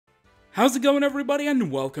How's it going, everybody,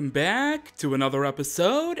 and welcome back to another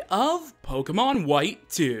episode of Pokemon White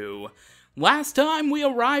 2. Last time we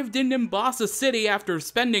arrived in Nimbasa City after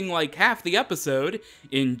spending like half the episode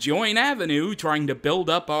in Join Avenue trying to build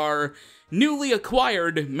up our newly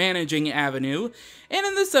acquired Managing Avenue, and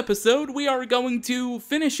in this episode we are going to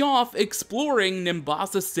finish off exploring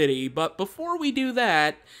Nimbasa City, but before we do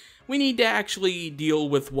that, we need to actually deal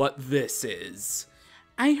with what this is.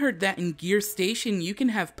 I heard that in Gear Station you can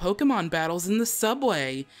have Pokemon battles in the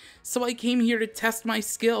subway, so I came here to test my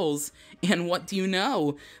skills, and what do you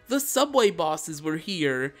know? The subway bosses were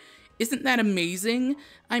here. Isn't that amazing?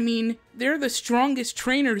 I mean, they're the strongest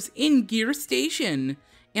trainers in Gear Station,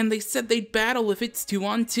 and they said they'd battle if it's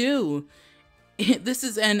 2-on-2. This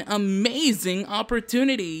is an amazing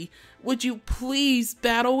opportunity. Would you please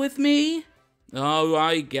battle with me? Oh,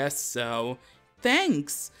 I guess so.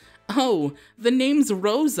 Thanks. Oh, the name's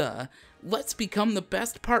Rosa. Let's become the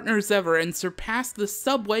best partners ever and surpass the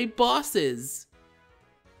subway bosses.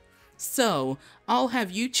 So, I'll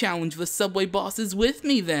have you challenge the subway bosses with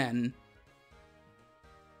me then.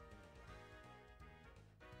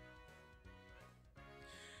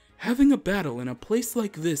 Having a battle in a place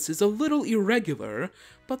like this is a little irregular,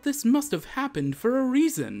 but this must have happened for a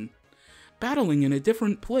reason. Battling in a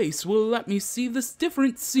different place will let me see this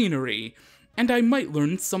different scenery, and I might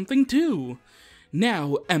learn something too.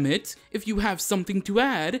 Now, Emmett, if you have something to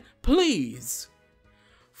add, please.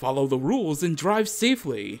 Follow the rules and drive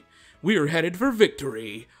safely. We're headed for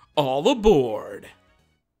victory. All aboard.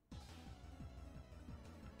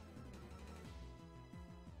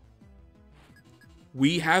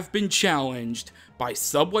 We have been challenged by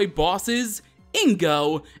subway bosses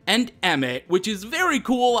Ingo and Emmett, which is very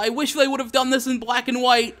cool. I wish they would have done this in black and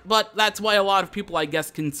white, but that's why a lot of people, I guess,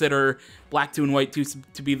 consider Black 2 and White 2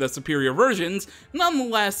 to be the superior versions.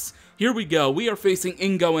 Nonetheless, here we go. We are facing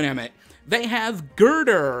Ingo and Emmett. They have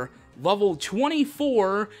Girder, level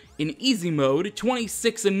 24 in easy mode,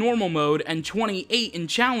 26 in normal mode, and 28 in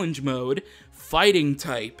challenge mode. Fighting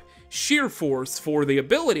type, Sheer Force for the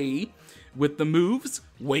ability, with the moves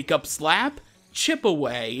Wake Up Slap, Chip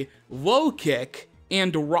Away, Low Kick,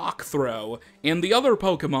 and Rock Throw. And the other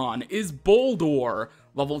Pokemon is Boldore,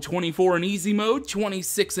 level 24 in easy mode,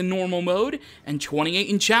 26 in normal mode, and 28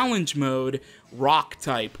 in challenge mode. Rock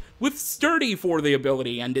type, with Sturdy for the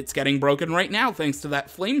ability, and it's getting broken right now thanks to that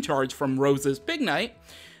Flame Charge from Rose's Pignite.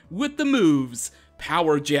 With the moves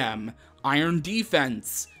Power Gem, Iron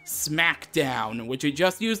Defense, Smackdown, which it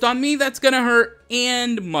just used on me, that's gonna hurt,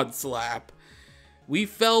 and Mud Slap. We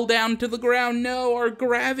fell down to the ground. No, our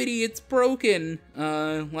gravity, it's broken.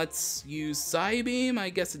 Let's use Psybeam. I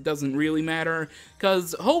guess it doesn't really matter,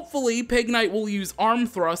 because hopefully Pignite will use Arm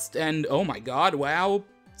Thrust, and oh my god, wow,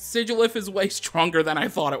 Sigilyph is way stronger than I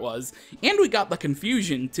thought it was. And we got the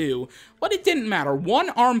Confusion, too. But it didn't matter.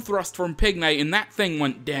 One Arm Thrust from Pignite, and that thing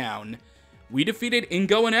went down. We defeated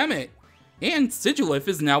Ingo and Emmett. And Sigilyph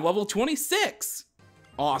is now level 26.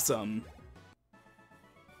 Awesome.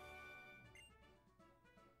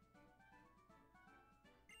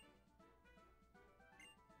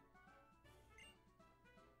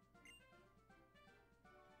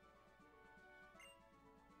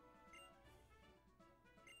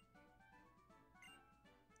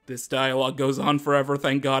 This dialogue goes on forever,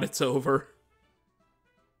 thank God it's over.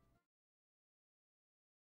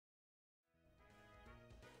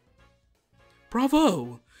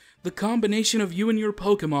 Bravo! The combination of you and your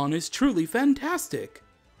Pokemon is truly fantastic.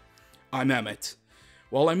 I'm Emmett.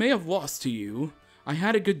 While I may have lost to you, I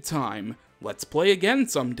had a good time. Let's play again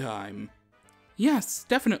sometime. Yes,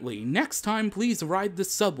 definitely. Next time, please ride the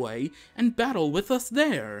subway and battle with us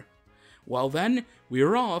there. Well then,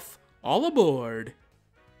 we're off. All aboard.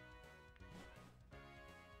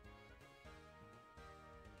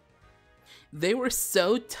 They were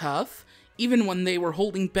so tough, even when they were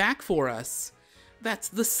holding back for us. That's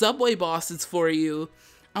the subway bosses for you.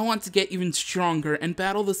 I want to get even stronger and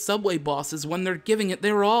battle the subway bosses when they're giving it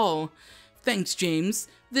their all. Thanks, James.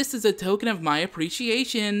 This is a token of my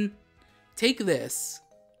appreciation. Take this.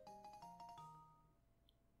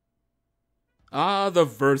 Ah, the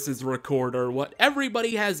Versus Recorder, what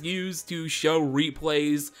everybody has used to show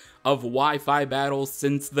replays of Wi-Fi battles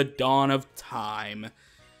since the dawn of time.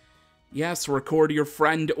 Yes, record your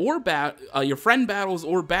friend or your friend battles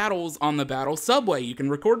or battles on the battle subway. You can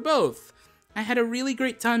record both. I had a really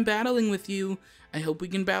great time battling with you. I hope we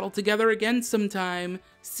can battle together again sometime.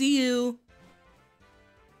 See you.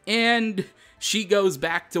 And she goes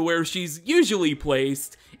back to where she's usually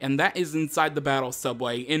placed, and that is inside the battle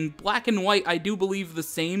subway. In Black and White, I do believe the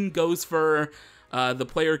same goes for the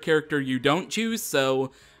player character you don't choose,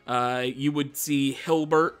 so you would see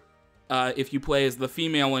Hilbert if you play as the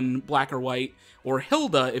female in black or white, or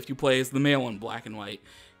Hilda if you play as the male in black and white.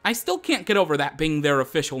 I still can't get over that being their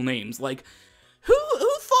official names. Like, who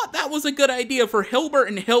thought that was a good idea for Hilbert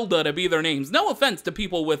and Hilda to be their names? No offense to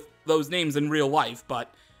people with those names in real life,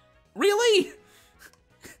 but really?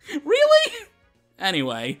 Really?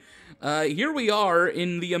 Anyway, here we are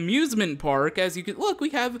in the amusement park. As you can look, we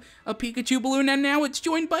have a Pikachu balloon, and now it's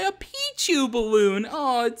joined by a Pichu balloon.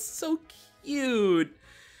 Oh, it's so cute.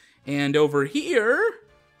 And over here,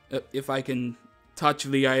 if I can touch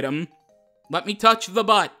the item, let me touch the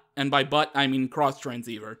butt. And by butt, I mean cross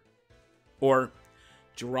transceiver. Or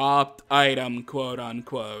dropped item, quote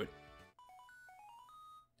unquote.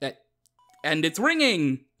 And it's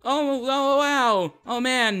ringing. Oh, wow. Oh,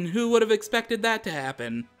 man, who would have expected that to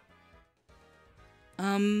happen?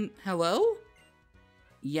 Hello?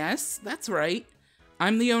 Yes, that's right.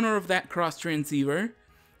 I'm the owner of that cross transceiver.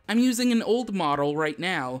 I'm using an old model right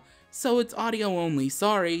now, so it's audio only,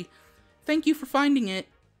 sorry. Thank you for finding it.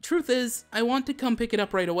 Truth is, I want to come pick it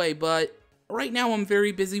up right away, but right now I'm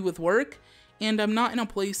very busy with work, and I'm not in a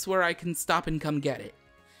place where I can stop and come get it.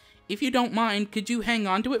 If you don't mind, could you hang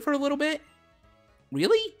on to it for a little bit?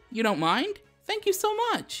 Really? You don't mind? Thank you so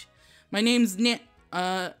much. My name's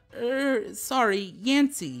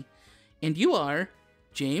Yancey. And you are?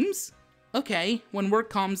 James? Okay, when work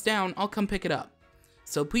calms down, I'll come pick it up.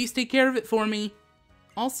 So please take care of it for me.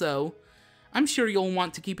 Also, I'm sure you'll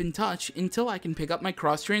want to keep in touch until I can pick up my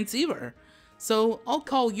cross transceiver. So I'll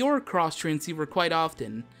call your cross transceiver quite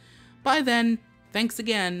often. Bye then. Thanks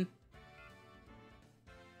again.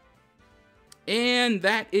 And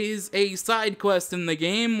that is a side quest in the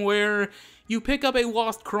game where you pick up a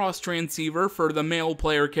lost cross transceiver. For the male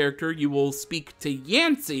player character, you will speak to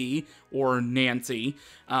Yancey, or Nancy,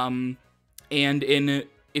 and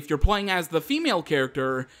if you're playing as the female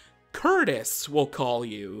character, Curtis will call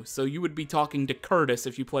you. So you would be talking to Curtis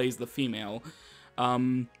if you play as the female.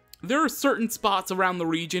 There are certain spots around the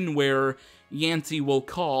region where Yancey will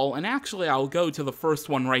call, and actually I'll go to the first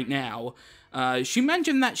one right now. She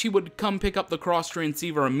mentioned that she would come pick up the cross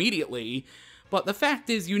transceiver immediately, but the fact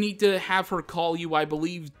is you need to have her call you, I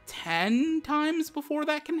believe, 10 times before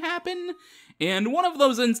that can happen, and one of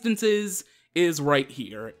those instances is right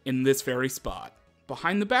here, in this very spot,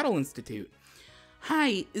 behind the Battle Institute.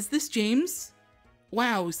 Hi, is this James?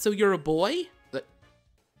 Wow, so you're a boy?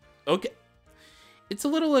 Okay. It's a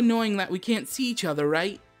little annoying that we can't see each other,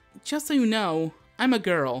 right? Just so you know, I'm a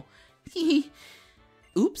girl.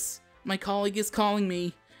 Oops. My colleague is calling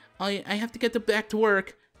me. I have to get back to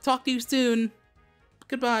work. Talk to you soon.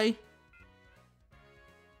 Goodbye.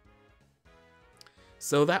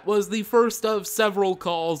 So that was the first of several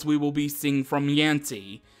calls we will be seeing from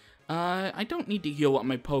Yancey. I don't need to heal up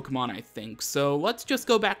my Pokemon, I think. So let's just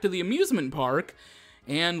go back to the amusement park,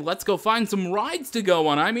 and let's go find some rides to go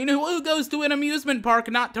on. I mean, who goes to an amusement park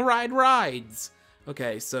not to ride rides?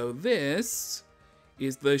 Okay, so this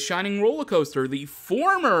is the Shining Roller Coaster, the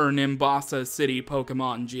former Nimbasa City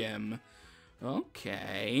Pokemon Gym.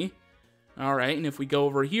 Okay. Alright, and if we go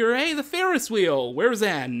over here, hey, the Ferris wheel! Where's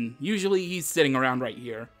Zen? Usually he's sitting around right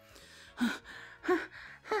here.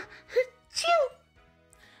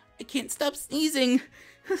 I can't stop sneezing.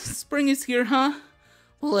 Spring is here, huh?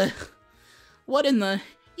 Well, what in the...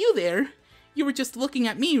 You there? You were just looking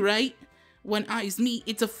at me, right? When eyes meet,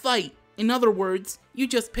 it's a fight. In other words, you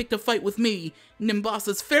just picked a fight with me,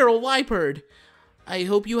 Nimbasa's feral Liepard. I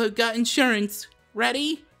hope you have got insurance.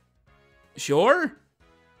 Ready? Sure.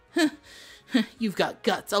 You've got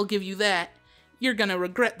guts, I'll give you that. You're gonna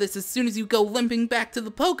regret this as soon as you go limping back to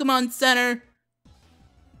the Pokemon Center.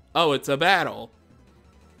 Oh, it's a battle.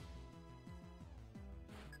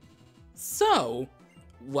 So,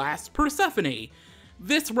 last Persephone.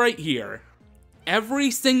 This right here.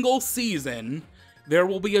 Every single season, there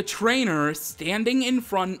will be a trainer standing in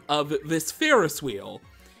front of this Ferris wheel,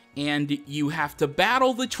 and you have to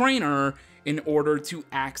battle the trainer in order to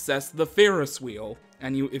access the Ferris wheel.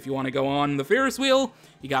 And if you want to go on the Ferris wheel,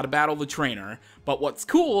 you gotta battle the trainer. But what's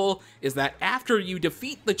cool is that after you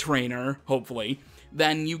defeat the trainer, hopefully,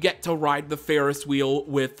 then you get to ride the Ferris wheel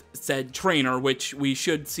with said trainer, which we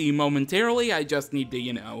should see momentarily. I just need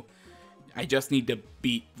to, I just need to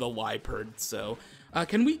beat the Liepard, so...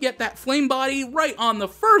 can we get that flame body right on the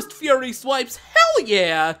first Fury Swipes? Hell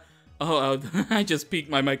yeah! Oh, I just peaked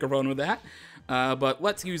my microphone with that. But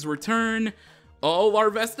let's use return. Oh,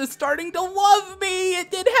 Larvesta's starting to love me! It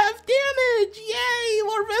did half damage! Yay!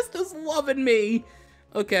 Larvesta's loving me!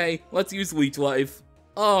 Okay, let's use Leech Life.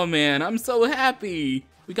 Oh man, I'm so happy!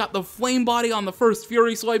 We got the flame body on the first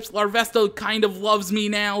Fury Swipes. Larvesta kind of loves me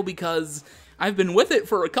now because I've been with it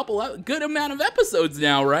for a good amount of episodes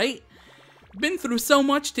now, right? been through so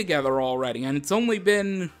much together already, and it's only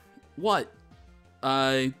been, what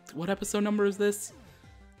episode number is this?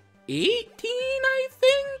 18, I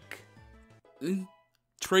think?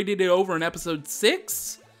 Traded it over in episode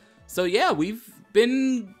 6? So yeah, we've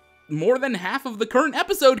been more than half of the current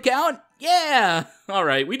episode count. Yeah!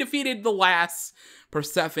 Alright, we defeated the last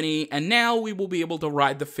Persephone, and now we will be able to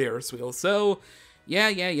ride the Ferris wheel. So,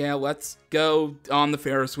 yeah, let's go on the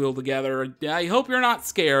Ferris wheel together. I hope you're not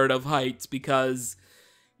scared of heights, because,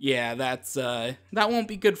 yeah, that won't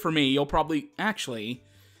be good for me. You'll probably, actually,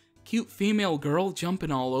 cute female girl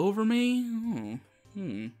jumping all over me?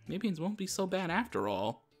 Maybe it won't be so bad after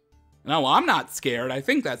all. No, I'm not scared. I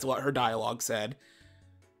think that's what her dialogue said.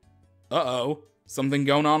 Uh-oh. Something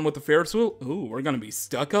going on with the Ferris wheel? Ooh, we're gonna be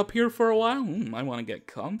stuck up here for a while? I wanna get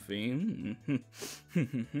comfy.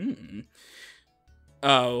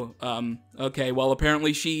 Okay, well,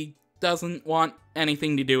 apparently she doesn't want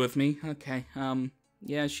anything to do with me. Okay,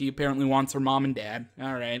 yeah, she apparently wants her mom and dad.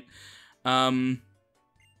 Alright.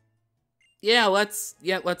 Yeah, let's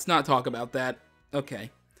not talk about that.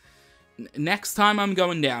 Okay. Next time I'm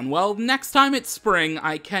going down. Well, next time it's spring,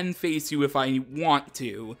 I can face you if I want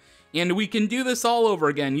to. And we can do this all over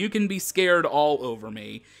again. You can be scared all over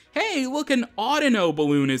me. Hey, look, an Audino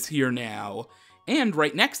balloon is here now. And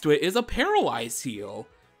right next to it is a Paralyze Heal.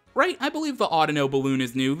 Right, I believe the Audino balloon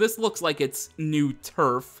is new. This looks like it's new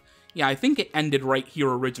turf. Yeah, I think it ended right here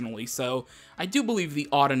originally, so I do believe the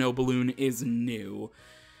Audino balloon is new.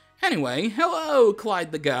 Anyway, hello,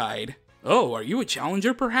 Clyde the Guide. Oh, are you a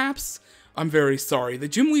challenger, perhaps? I'm very sorry, the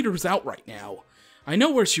gym leader's out right now. I know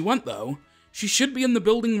where she went, though. She should be in the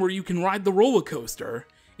building where you can ride the roller coaster.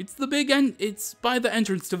 It's it's by the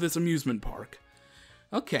entrance to this amusement park.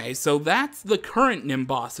 Okay, so that's the current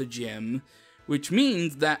Nimbasa gym, which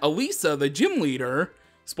means that Elisa, the gym leader,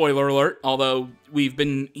 spoiler alert, although we've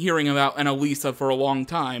been hearing about an Elisa for a long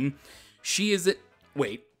time, she is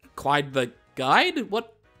wait, Clyde the Guide?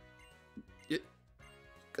 What?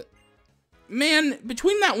 Man,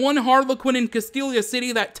 between that one Harlequin in Castelia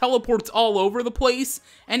City that teleports all over the place,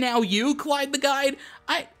 and now you, Clyde the Guide,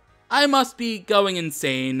 I must be going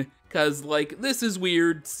insane, cause, like, this is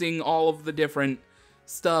weird, seeing all of the different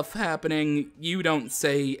stuff happening. You don't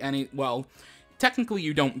say any, well, technically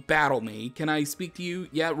you don't battle me. Can I speak to you?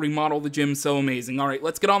 Yeah, remodel the gym, so amazing. Alright,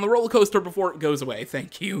 let's get on the roller coaster before it goes away,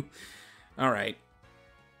 thank you. Alright.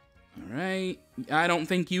 Alright, I don't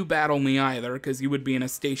think you battle me either, because you would be in a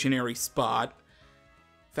stationary spot.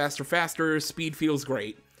 Faster, speed feels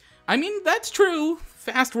great. I mean, that's true.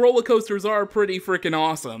 Fast roller coasters are pretty freaking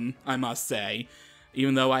awesome, I must say.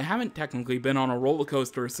 Even though I haven't technically been on a roller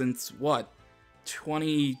coaster since, what,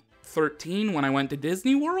 2013 when I went to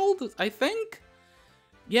Disney World, I think?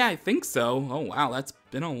 Yeah, I think so. Oh wow, that's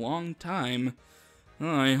been a long time.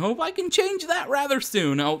 I hope I can change that rather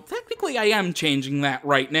soon. Oh, technically I am changing that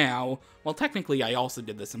right now. Well, technically I also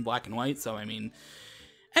did this in black and white, so I mean...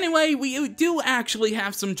 Anyway, we do actually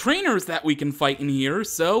have some trainers that we can fight in here,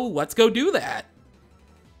 so let's go do that.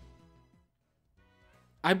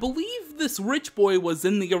 I believe this rich boy was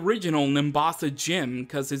in the original Nimbasa gym,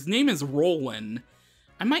 because his name is Roland.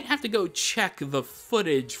 I might have to go check the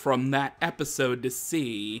footage from that episode to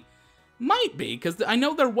see. Might be, because I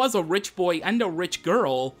know there was a rich boy and a rich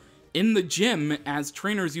girl in the gym as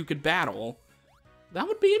trainers you could battle. That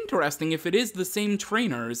would be interesting if it is the same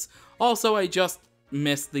trainers. Also, I just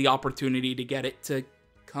missed the opportunity to get it to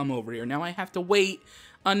come over here. Now I have to wait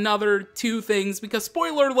another 2 things, because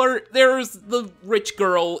spoiler alert, there's the rich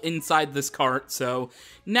girl inside this cart, so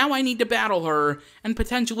now I need to battle her and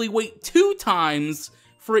potentially wait 2 times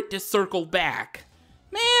for it to circle back.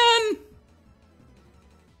 Man!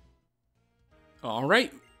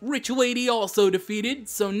 Alright, rich lady also defeated,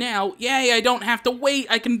 so now, yay, I don't have to wait,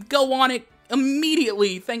 I can go on it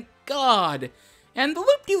immediately, thank God. And the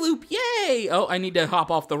loop-de-loop, yay! Oh, I need to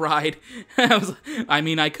hop off the ride. I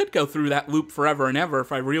mean, I could go through that loop forever and ever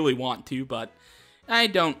if I really want to, but I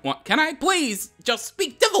don't want... Can I please just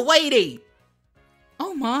speak to the lady?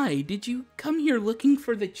 Oh my, did you come here looking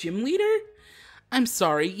for the gym leader? I'm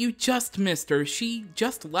sorry, you just missed her. She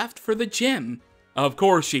just left for the gym. Of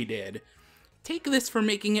course she did. Take this for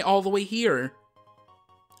making it all the way here.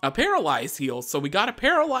 A Paralyze Heal. So we got a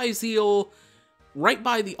Paralyze Heal right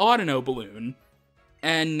by the Audino balloon.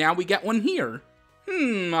 And now we get one here.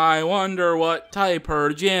 I wonder what type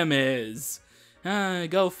her gym is.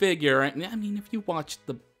 Go figure. I mean,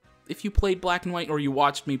 if you played Black and White or you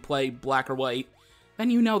watched me play Black or White, then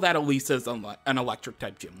you know that Elisa's an electric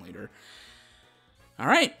type gym leader.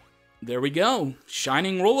 Alright, there we go.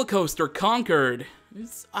 Shining roller coaster conquered.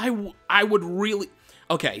 I would really...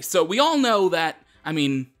 Okay, so we all know that, I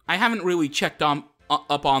mean, I haven't really checked up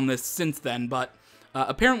on this since then, but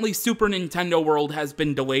apparently Super Nintendo World has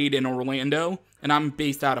been delayed in Orlando, and I'm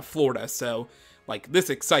based out of Florida, so, like, this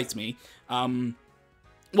excites me.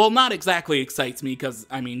 Well, not exactly excites me, because,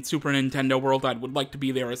 I mean, Super Nintendo World, I would like to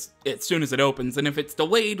be there as soon as it opens, and if it's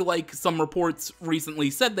delayed, like some reports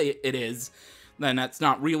recently said it is, then that's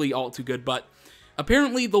not really all too good, but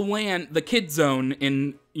apparently the Kid Zone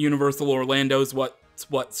in Universal Orlando is what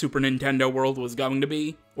Super Nintendo World was going to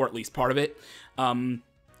be, or at least part of it.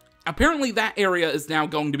 Apparently that area is now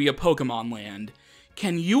going to be a Pokemon land.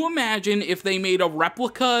 Can you imagine if they made a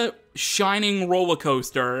replica Shining roller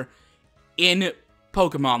coaster in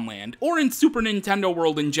Pokemon Land, or in Super Nintendo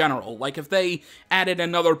World in general? Like, if they added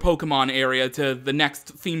another Pokemon area to the next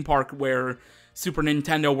theme park where Super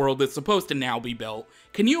Nintendo World is supposed to now be built.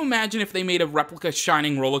 Can you imagine if they made a replica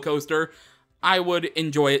Shining roller coaster? I would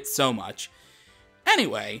enjoy it so much.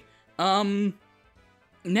 Anyway,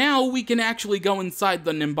 now we can actually go inside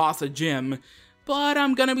the Nimbasa gym, but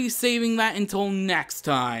I'm gonna be saving that until next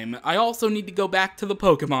time. I also need to go back to the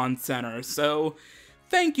Pokemon Center, so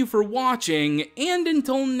thank you for watching, and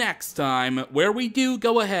until next time, where we do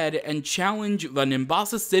go ahead and challenge the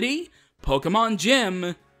Nimbasa City Pokemon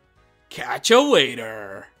Gym. Catch ya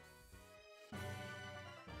later!